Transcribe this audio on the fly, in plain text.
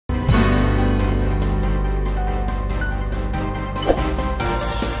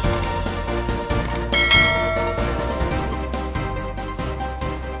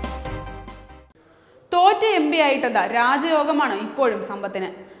വേദിയായിട്ടതാ രാജയോഗമാണ് ഇപ്പോഴും സമ്പത്തിന്.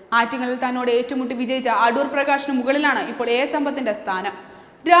 ആറ്റിങ്ങലിൽ തന്നോട് ഏറ്റുമുട്ടി വിജയിച്ച അടൂർ പ്രകാശിന് മുകളിലാണ് ഇപ്പോൾ എ സമ്പത്തിന്റെ സ്ഥാനം.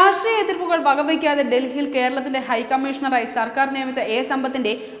 രാഷ്ട്രീയ എതിർപ്പുകൾ വകവയ്ക്കാതെ ഡൽഹിയിൽ കേരളത്തിന്റെ ഹൈക്കമ്മീഷണറായി സർക്കാർ നിയമിച്ച എ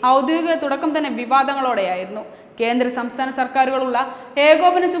സമ്പത്തിന്റെ ഔദ്യോഗിക തുടക്കം തന്നെ വിവാദങ്ങളോടെയായിരുന്നു. കേന്ദ്ര സംസ്ഥാന സർക്കാരുകളുള്ള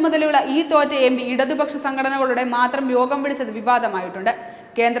ഏകോപന ചുമതലയുള്ള ഈ തോറ്റ എം പി ഇടതുപക്ഷ സംഘടനകളുടെ മാത്രം യോഗം വിളിച്ചത് വിവാദമായിട്ടുണ്ട്.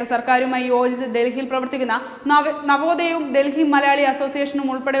 കേന്ദ്ര സർക്കാരുമായി യോജിച്ച് ഡൽഹിയിൽ പ്രവർത്തിക്കുന്ന നവോദയവും ഡൽഹി മലയാളി അസോസിയേഷനും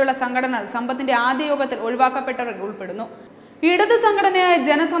ഉൾപ്പെടെയുള്ള സംഘടനകൾ സമ്പത്തിന്റെ ആദ്യ യോഗത്തിൽ ഒഴിവാക്കപ്പെട്ടവരിൽ ഉൾപ്പെടുന്നു. ഇടതു സംഘടനയായ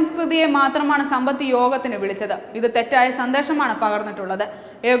ജനസംസ്കൃതിയെ മാത്രമാണ് സമ്പത്ത് യോഗത്തിന് വിളിച്ചത്. ഇത് തെറ്റായ സന്ദേശമാണ് പകർന്നിട്ടുള്ളത്.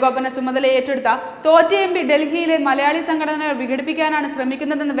 ഏകോപന ചുമതല ഏറ്റെടുത്ത തോറ്റ എം പി ഡൽഹിയിലെ മലയാളി സംഘടനകൾ വിഘടിപ്പിക്കാനാണ്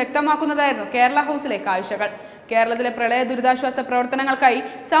ശ്രമിക്കുന്നതെന്ന് വ്യക്തമാക്കുന്നതായിരുന്നു കേരള ഹൗസിലെ കാഴ്ചകൾ. കേരളത്തിലെ പ്രളയ ദുരിതാശ്വാസ പ്രവർത്തനങ്ങൾക്കായി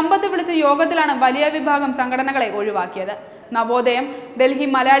സമ്പത്ത് വിളിച്ച യോഗത്തിലാണ് വലിയ വിഭാഗം സംഘടനകളെ ഒഴിവാക്കിയത്. നവോദയം, Delhi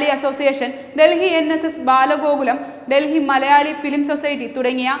Malayali association, Delhi NSS Balagokulam, Delhi Malayali film society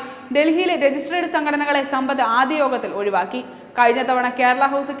തുടങ്ങിയ ഡൽഹിയിലെ രജിസ്ട്രേഡ് സംഘടനകളെ സമ്പത്ത് ആദ്യ യോഗത്തിൽ ഒഴിവാക്കി. കഴിഞ്ഞ തവണ കേരള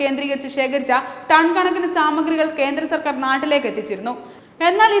ഹൗസ് കേന്ദ്രീകരിച്ച് ശേഖരിച്ച ടൺ കണക്കിന് സാമഗ്രികൾ കേന്ദ്ര സർക്കാർ നാട്ടിലേക്ക് എത്തിച്ചിരുന്നു.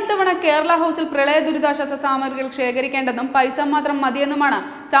 എന്നാൽ ഇത്തവണ കേരള ഹൗസിൽ പ്രളയ ദുരിതാശ്വാസ സാമഗ്രികൾ ശേഖരിക്കേണ്ടെന്നും പൈസ മാത്രം മതിയെന്നുമാണ്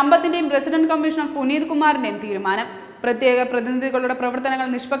സമ്പത്തിന്റെയും റെസിഡന്റ് കമ്മീഷണർ പുനീത് കുമാറിന്റെയും തീരുമാനം. പ്രത്യേക പ്രതിനിധികളുടെ പ്രവർത്തനങ്ങൾ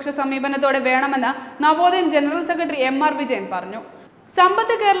നിഷ്പക്ഷ സമീപനത്തോടെ വേണമെന്ന് നവോദയം ജനറൽ സെക്രട്ടറി MR വിജയൻ പറഞ്ഞു.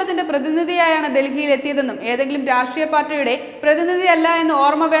 സമ്പത്ത് കേരളത്തിന്റെ പ്രതിനിധിയായാണ് ഡൽഹിയിൽ എത്തിയതെന്നും ഏതെങ്കിലും രാഷ്ട്രീയ പാർട്ടിയുടെ പ്രതിനിധിയല്ല എന്ന്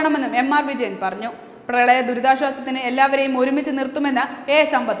ഓർമ്മ വേണമെന്നും MR വിജയൻ പറഞ്ഞു. പ്രളയ ദുരിതാശ്വാസത്തിന് എല്ലാവരെയും ഒരുമിച്ച് നിർത്തുമെന്ന് എ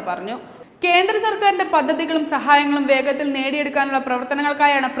സമ്പത്ത് പറഞ്ഞു. കേന്ദ്ര സർക്കാരിന്റെ പദ്ധതികളും സഹായങ്ങളും വേഗത്തിൽ നേടിയെടുക്കാനുള്ള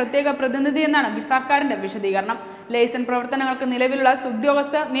പ്രവർത്തനങ്ങൾക്കായാണ് പ്രത്യേക പ്രതിനിധി എന്നാണ് സർക്കാരിന്റെ വിശദീകരണം. ലൈസൻസ് പ്രവർത്തനങ്ങൾക്ക് നിലവിലുള്ള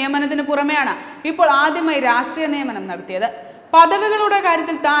ഉദ്യോഗസ്ഥ നിയമനത്തിന് പുറമെയാണ് ഇപ്പോൾ ആദ്യമായി രാഷ്ട്രീയ നിയമനം നടത്തിയത്. പദവികളുടെ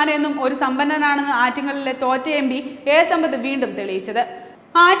കാര്യത്തിൽ താൻ എന്നും ഒരു സമ്പന്നനാണെന്ന് ആറ്റിങ്ങലിലെ തോറ്റ MP എ സമ്പത്ത് വീണ്ടും തെളിയിച്ചത്.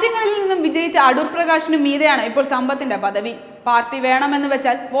 ആറ്റിങ്ങലിൽ നിന്നും വിജയിച്ച അടൂർ പ്രകാശിനു മീതെയാണ് ഇപ്പോൾ സമ്പത്തിന്റെ പദവി. പാർട്ടി വേണമെന്ന്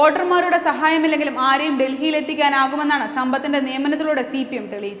വെച്ചാൽ വോട്ടർമാരുടെ സഹായമില്ലെങ്കിലും ആരെയും ഡൽഹിയിൽ എത്തിക്കാനാകുമെന്നാണ് സമ്പത്തിന്റെ നിയമനത്തിലൂടെ CPM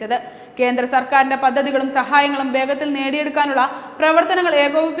തെളിയിച്ചത്. കേന്ദ്ര സർക്കാരിന്റെ പദ്ധതികളും സഹായങ്ങളും വേഗത്തിൽ നേടിയെടുക്കാനുള്ള പ്രവർത്തനങ്ങൾ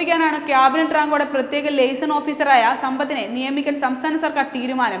ഏകോപിപ്പിക്കാനാണ് ക്യാബിനറ്റ് റാങ്കോടെ പ്രത്യേക ലൈസൺ ഓഫീസറായ സമ്പത്തിനെ നിയമിക്കാൻ സംസ്ഥാന സർക്കാർ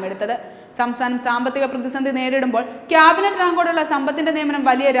തീരുമാനമെടുത്തത്. സംസ്ഥാനം സാമ്പത്തിക പ്രതിസന്ധി നേരിടുമ്പോൾ ക്യാബിനറ്റ് റാങ്കോടുള്ള സമ്പത്തിന്റെ നിയമനം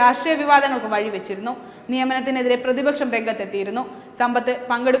വലിയ രാഷ്ട്രീയ വിവാദങ്ങൾക്ക് വഴിവെച്ചിരുന്നു. നിയമനത്തിനെതിരെ പ്രതിപക്ഷം രംഗത്തെത്തിയിരുന്നു. സമ്പത്ത്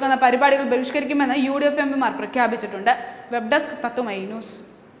പങ്കെടുക്കുന്ന പരിപാടികൾ ബഹിഷ്കരിക്കുമെന്ന് UDF MPമാർ പ്രഖ്യാപിച്ചിട്ടുണ്ട്. Web desk Tatwamayi news.